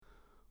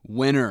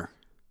winner,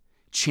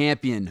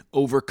 champion,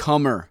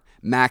 overcomer,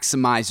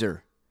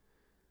 maximizer.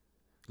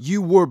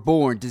 You were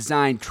born,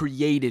 designed,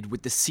 created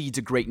with the seeds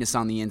of greatness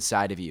on the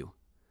inside of you.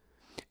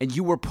 And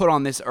you were put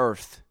on this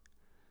earth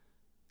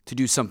to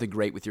do something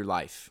great with your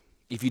life.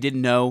 If you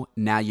didn't know,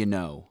 now you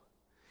know.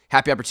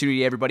 Happy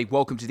Opportunity, everybody.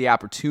 Welcome to the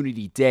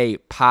Opportunity Day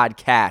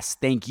podcast.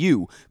 Thank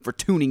you for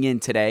tuning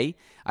in today.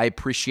 I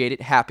appreciate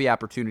it. Happy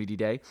Opportunity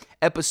Day.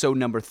 Episode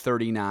number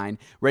 39.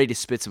 Ready to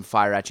spit some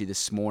fire at you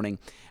this morning.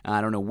 I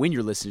don't know when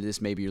you're listening to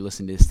this. Maybe you're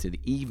listening to this to the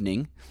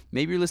evening.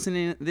 Maybe you're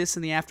listening to this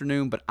in the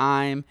afternoon, but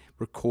I'm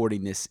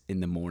recording this in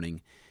the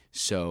morning.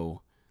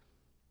 So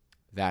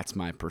that's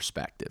my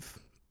perspective.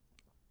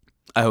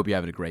 I hope you're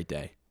having a great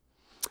day.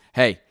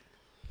 Hey,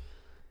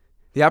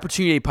 the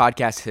Opportunity Day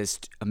podcast has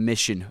a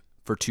mission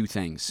for two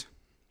things.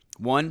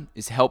 One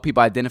is to help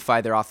people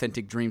identify their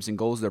authentic dreams and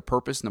goals, their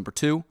purpose. Number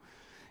two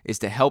is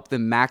to help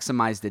them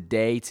maximize the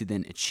day to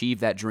then achieve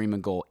that dream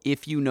and goal.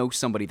 If you know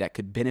somebody that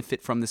could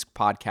benefit from this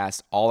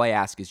podcast, all I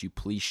ask is you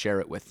please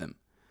share it with them.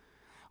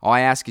 All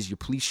I ask is you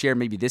please share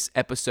maybe this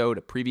episode,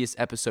 a previous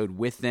episode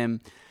with them,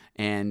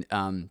 and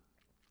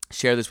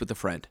share this with a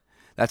friend.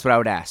 That's what I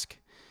would ask.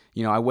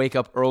 You know, I wake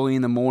up early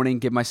in the morning,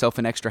 give myself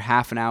an extra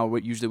half an hour.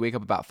 Usually wake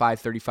up about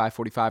 5:30,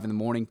 5:45 in the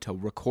morning to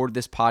record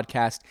this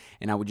podcast,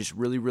 and I would just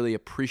really, really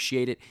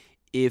appreciate it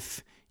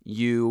if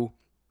you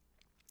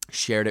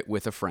shared it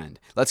with a friend.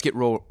 Let's get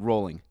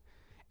rolling.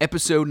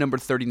 Episode number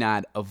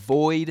 39,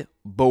 Avoid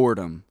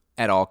Boredom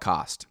at All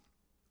Cost.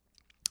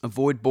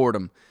 Avoid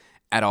boredom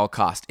at all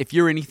cost. If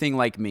you're anything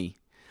like me,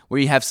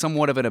 where you have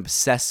somewhat of an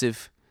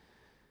obsessive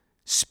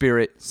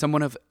spirit,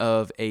 somewhat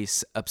of a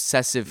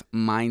obsessive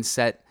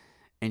mindset,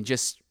 and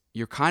just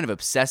you're kind of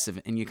obsessive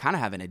and you kind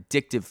of have an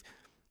addictive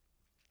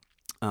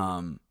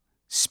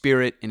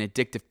spirit, an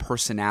addictive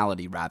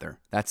personality, rather.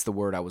 That's the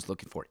word I was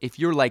looking for. If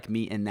you're like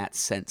me in that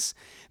sense,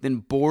 then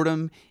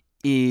boredom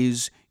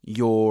is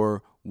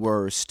your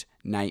worst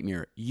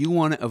nightmare. You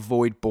want to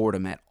avoid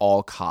boredom at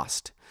all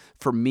cost.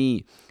 For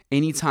me,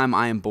 anytime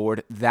I am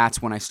bored,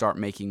 that's when I start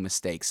making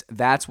mistakes.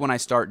 That's when I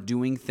start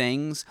doing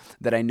things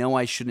that I know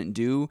I shouldn't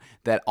do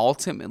that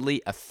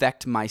ultimately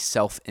affect my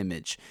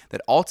self-image,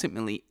 that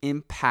ultimately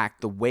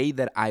impact the way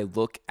that I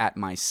look at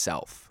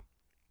myself.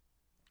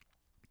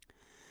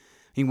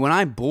 I mean, when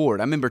I'm bored,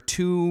 I remember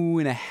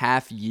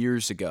 2.5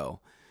 years ago,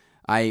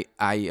 I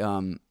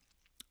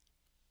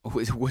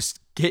was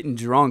getting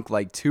drunk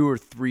like 2 or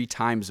 3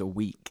 times a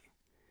week.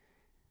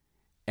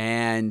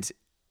 And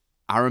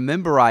I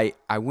remember I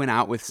went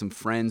out with some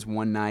friends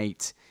one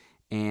night,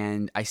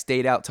 and I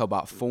stayed out till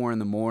about 4 in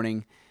the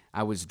morning.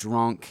 I was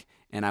drunk,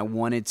 and I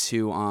wanted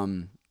to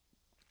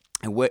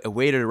I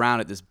waited around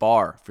at this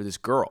bar for this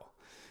girl,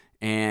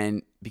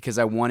 and because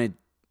I wanted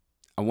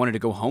to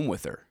go home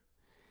with her.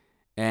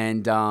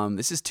 And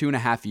this is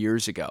 2.5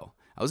 years ago.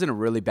 I was in a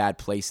really bad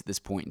place at this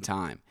point in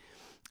time,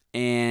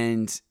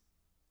 and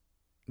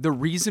the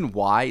reason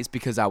why is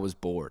because I was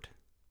bored.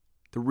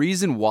 The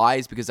reason why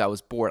is because I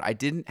was bored. I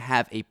didn't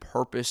have a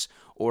purpose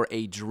or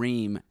a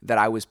dream that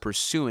I was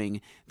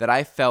pursuing that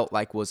I felt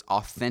like was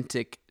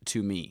authentic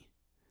to me.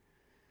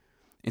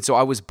 And so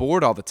I was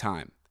bored all the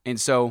time. And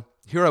so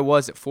here I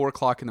was at 4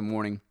 o'clock in the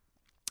morning.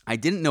 I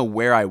didn't know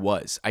where I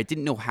was. I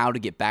didn't know how to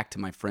get back to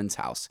my friend's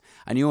house.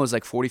 I knew I was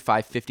like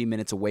 45, 50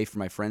 minutes away from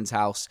my friend's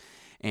house.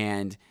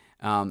 And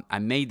I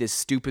made this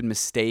stupid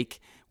mistake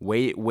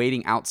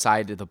waiting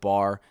outside of the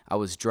bar. I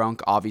was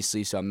drunk,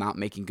 obviously, so I'm not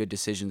making good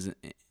decisions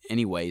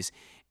anyways.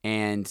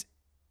 And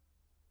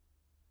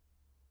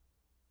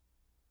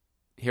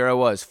here I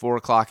was, 4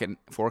 o'clock in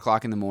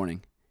the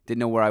morning. Didn't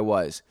know where I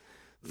was.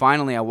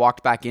 Finally, I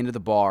walked back into the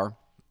bar.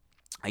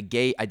 I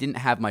didn't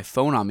have my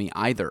phone on me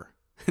either.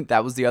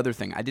 That was the other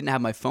thing. I didn't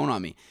have my phone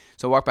on me.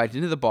 So I walked back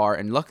into the bar,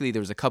 and luckily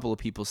there was a couple of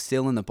people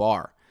still in the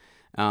bar,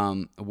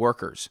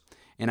 workers.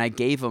 And I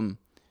gave one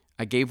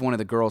of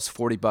the girls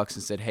 $40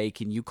 and said, "Hey,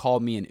 can you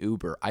call me an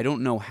Uber? I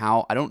don't know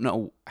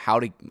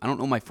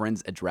my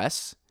friend's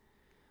address,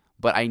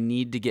 but I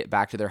need to get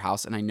back to their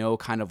house, and I know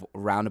kind of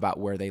roundabout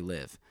where they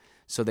live."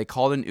 So they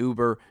called an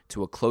Uber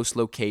to a close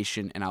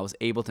location, and I was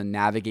able to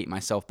navigate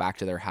myself back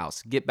to their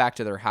house. Get back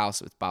to their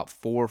house, it's about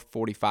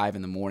 4:45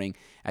 in the morning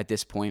at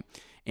this point,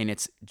 and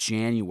it's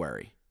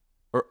January,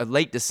 or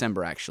late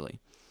December actually.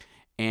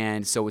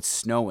 And so it's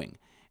snowing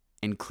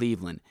in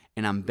Cleveland,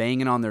 and I'm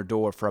banging on their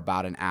door for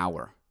about an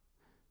hour.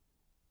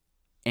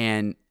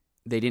 And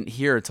they didn't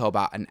hear until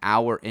about an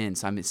hour in.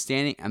 So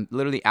I'm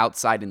literally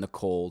outside in the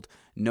cold,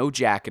 no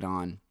jacket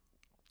on.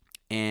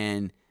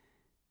 And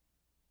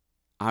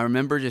I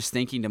remember just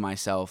thinking to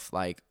myself,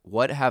 like,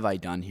 what have I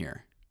done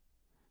here?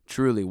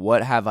 Truly,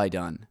 what have I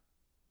done?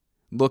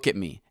 Look at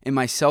me. And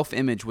my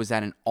self-image was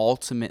at an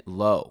ultimate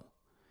low.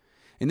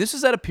 And this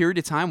was at a period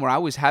of time where I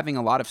was having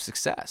a lot of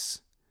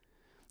success.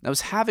 I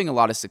was having a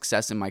lot of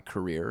success in my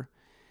career.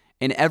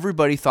 And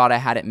everybody thought I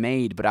had it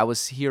made, but I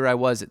was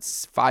at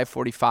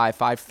 5:45,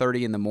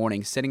 5:30 in the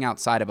morning, sitting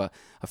outside of a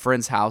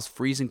friend's house,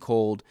 freezing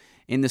cold,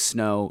 in the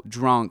snow,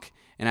 drunk,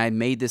 and I had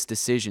made this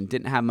decision,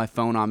 didn't have my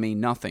phone on me,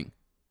 nothing.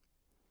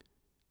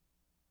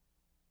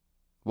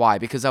 Why?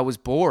 Because I was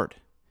bored.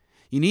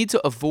 You need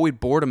to avoid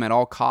boredom at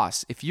all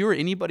costs. If you're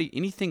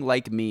anything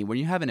like me, when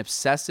you have an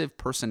obsessive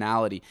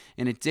personality,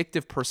 an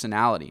addictive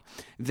personality,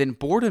 then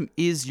boredom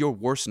is your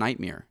worst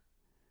nightmare.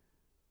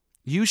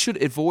 You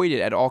should avoid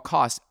it at all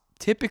costs.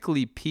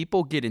 Typically,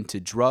 people get into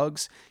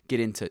drugs, get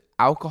into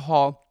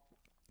alcohol,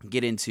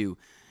 get into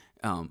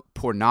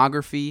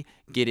pornography,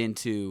 get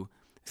into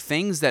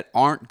things that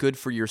aren't good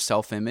for your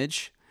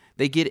self-image.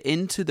 They get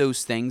into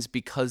those things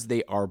because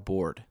they are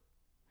bored.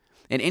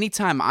 And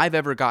anytime I've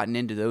ever gotten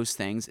into those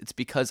things, it's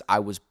because I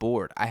was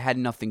bored. I had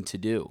nothing to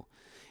do.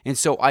 And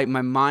so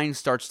my mind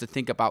starts to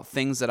think about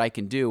things that I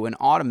can do, and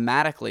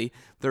automatically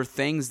they're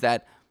things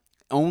that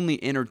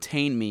only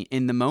entertain me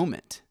in the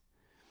moment.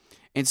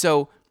 And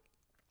so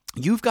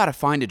you've got to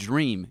find a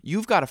dream.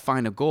 You've got to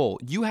find a goal.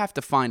 You have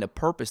to find a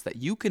purpose that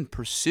you can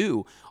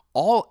pursue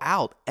all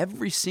out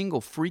every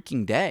single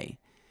freaking day.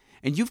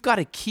 And you've got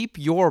to keep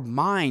your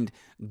mind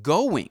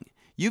going.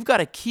 You've got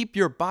to keep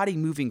your body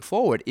moving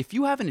forward. If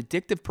you have an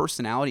addictive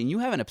personality and you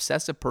have an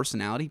obsessive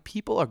personality,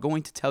 people are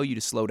going to tell you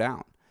to slow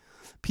down.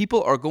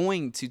 People are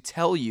going to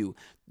tell you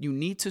you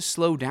need to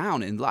slow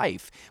down in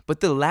life.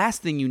 But the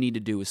last thing you need to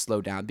do is slow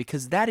down,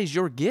 because that is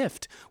your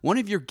gift. One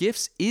of your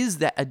gifts is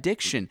that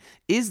addiction,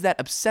 is that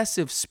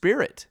obsessive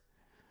spirit.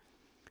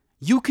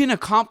 You can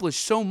accomplish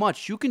so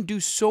much. You can do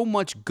so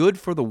much good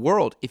for the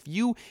world if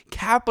you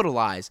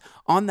capitalize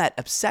on that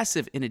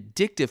obsessive and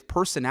addictive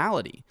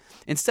personality.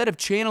 Instead of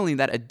channeling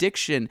that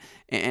addiction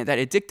and that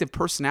addictive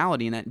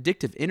personality and that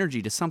addictive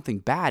energy to something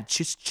bad,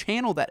 just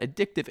channel that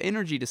addictive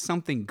energy to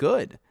something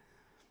good.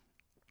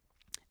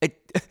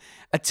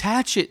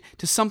 Attach it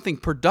to something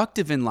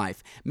productive in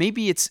life.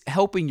 Maybe it's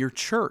helping your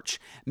church.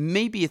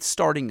 Maybe it's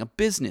starting a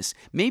business.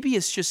 Maybe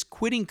it's just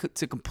quitting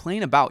to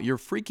complain about your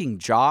freaking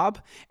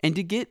job and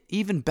to get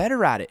even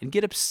better at it and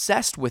get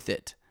obsessed with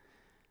it.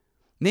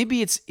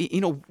 Maybe it's,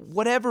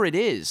 whatever it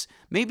is.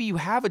 Maybe you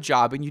have a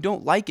job and you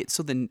don't like it.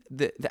 So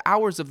the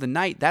hours of the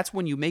night, that's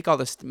when you make all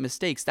the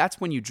mistakes.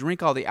 That's when you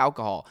drink all the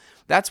alcohol.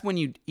 That's when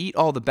you eat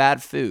all the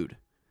bad food.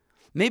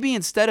 Maybe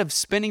instead of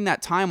spending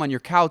that time on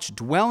your couch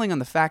dwelling on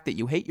the fact that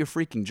you hate your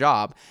freaking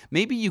job,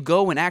 maybe you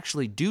go and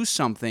actually do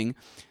something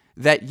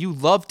that you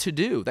love to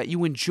do, that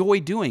you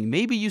enjoy doing.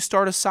 Maybe you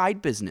start a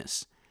side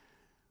business.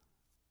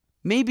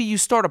 Maybe you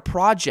start a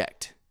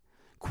project.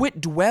 Quit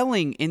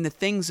dwelling in the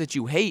things that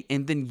you hate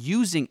and then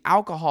using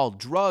alcohol,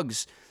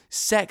 drugs,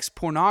 sex,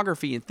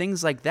 pornography, and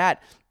things like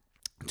that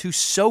to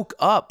soak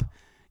up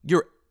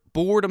your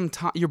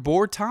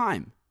bored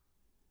time.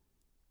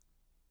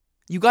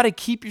 You got to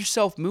keep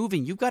yourself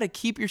moving. You got to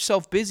keep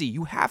yourself busy.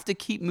 You have to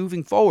keep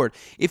moving forward.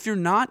 If you're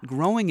not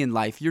growing in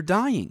life, you're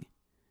dying.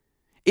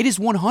 It is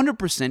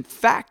 100%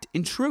 fact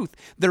and truth.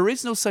 There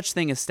is no such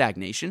thing as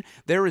stagnation.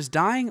 There is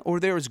dying or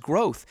there is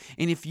growth.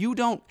 And if you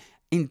don't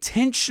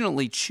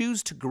intentionally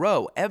choose to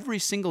grow every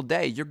single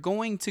day, you're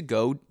going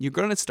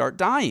to start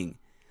dying.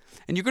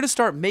 And you're going to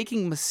start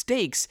making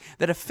mistakes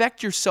that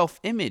affect your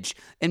self-image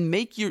and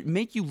make you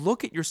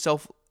look at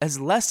yourself as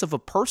less of a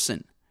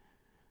person.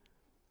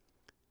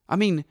 I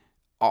mean,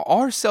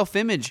 our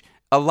self-image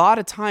a lot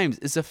of times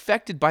is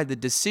affected by the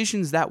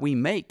decisions that we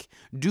make.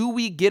 Do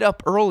we get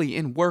up early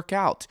and work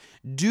out?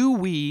 Do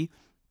we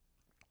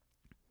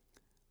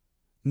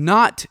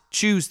not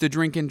choose to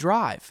drink and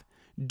drive?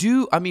 I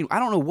don't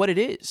know what it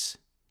is,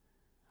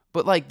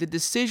 but like the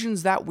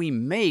decisions that we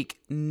make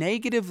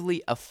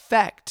negatively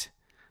affect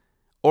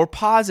or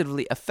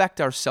positively affect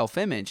our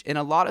self-image. And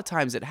a lot of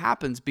times it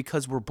happens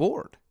because we're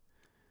bored.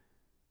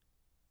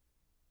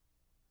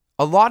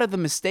 A lot of the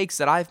mistakes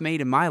that I've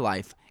made in my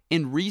life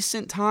in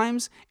recent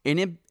times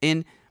and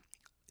in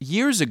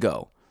years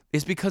ago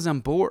is because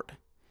I'm bored.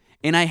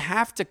 And I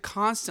have to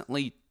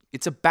constantly,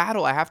 it's a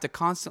battle I have to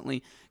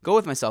constantly go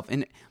with myself.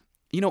 And,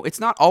 it's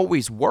not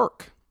always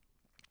work.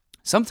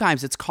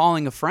 Sometimes it's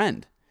calling a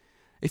friend.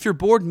 If you're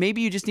bored, maybe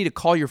you just need to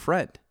call your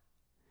friend.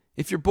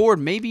 If you're bored,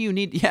 maybe you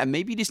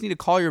just need to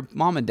call your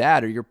mom and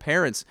dad or your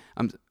parents.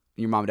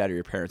 Your mom and dad or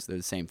your parents, they're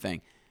the same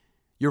thing.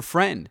 Your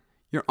friend,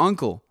 your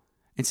uncle.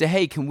 And say,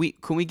 hey, can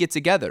we get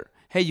together?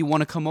 Hey, you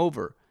want to come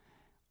over?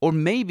 Or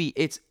maybe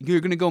it's you're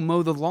going to go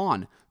mow the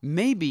lawn.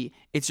 Maybe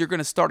it's you're going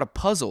to start a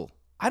puzzle.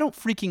 I don't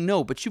freaking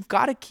know, but you've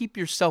got to keep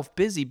yourself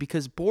busy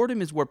because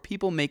boredom is where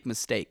people make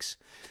mistakes.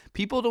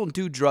 People don't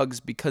do drugs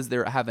because they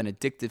have an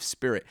addictive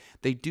spirit.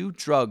 They do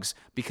drugs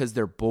because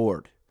they're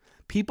bored.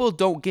 People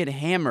don't get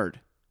hammered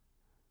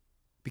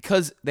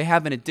because they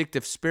have an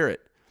addictive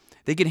spirit.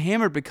 They get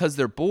hammered because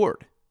they're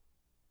bored.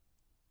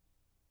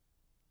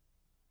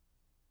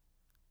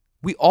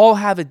 We all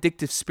have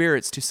addictive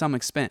spirits to some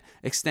extent.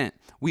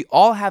 We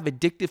all have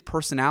addictive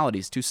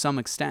personalities to some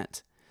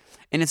extent.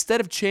 And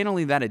instead of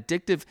channeling that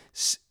addictive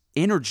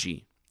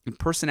energy and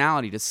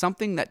personality to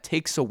something that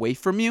takes away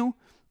from you,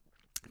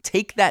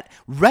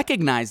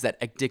 recognize that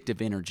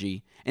addictive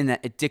energy and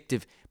that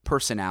addictive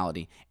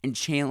personality and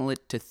channel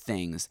it to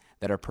things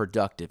that are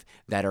productive,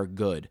 that are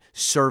good,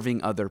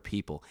 serving other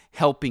people,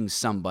 helping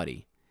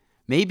somebody.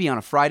 Maybe on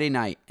a Friday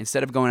night,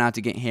 instead of going out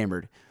to get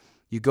hammered,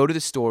 you go to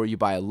the store, you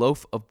buy a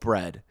loaf of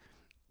bread,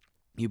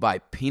 You buy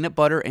peanut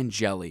butter and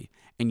jelly,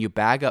 and you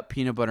bag up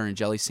peanut butter and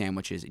jelly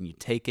sandwiches, and you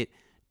take it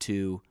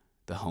to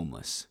the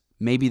homeless.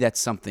 Maybe that's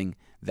something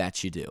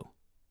that you do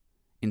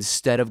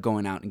instead of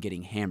going out and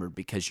getting hammered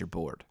because you're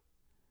bored.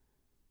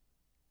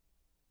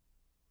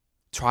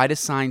 Try to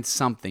find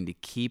something to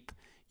keep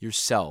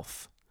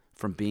yourself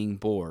from being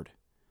bored.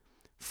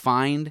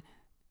 Find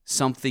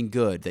something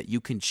good that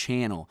you can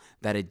channel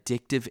that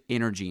addictive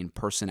energy and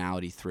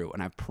personality through.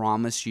 And I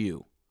promise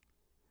you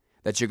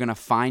that you're going to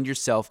find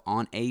yourself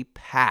on a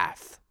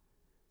path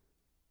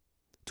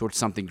towards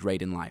something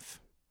great in life.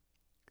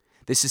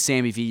 This is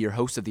Sammy V, your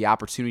host of the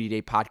Opportunity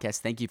Day podcast.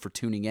 Thank you for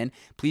tuning in.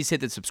 Please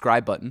hit the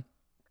subscribe button.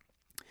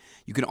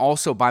 You can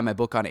also buy my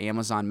book on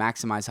Amazon,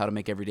 Maximize How to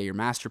Make Every Day Your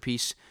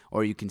Masterpiece,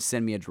 or you can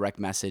send me a direct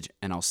message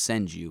and I'll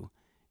send you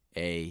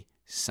a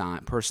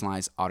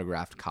personalized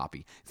autographed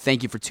copy.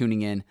 Thank you for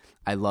tuning in.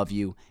 I love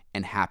you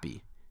and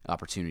happy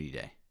Opportunity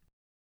Day.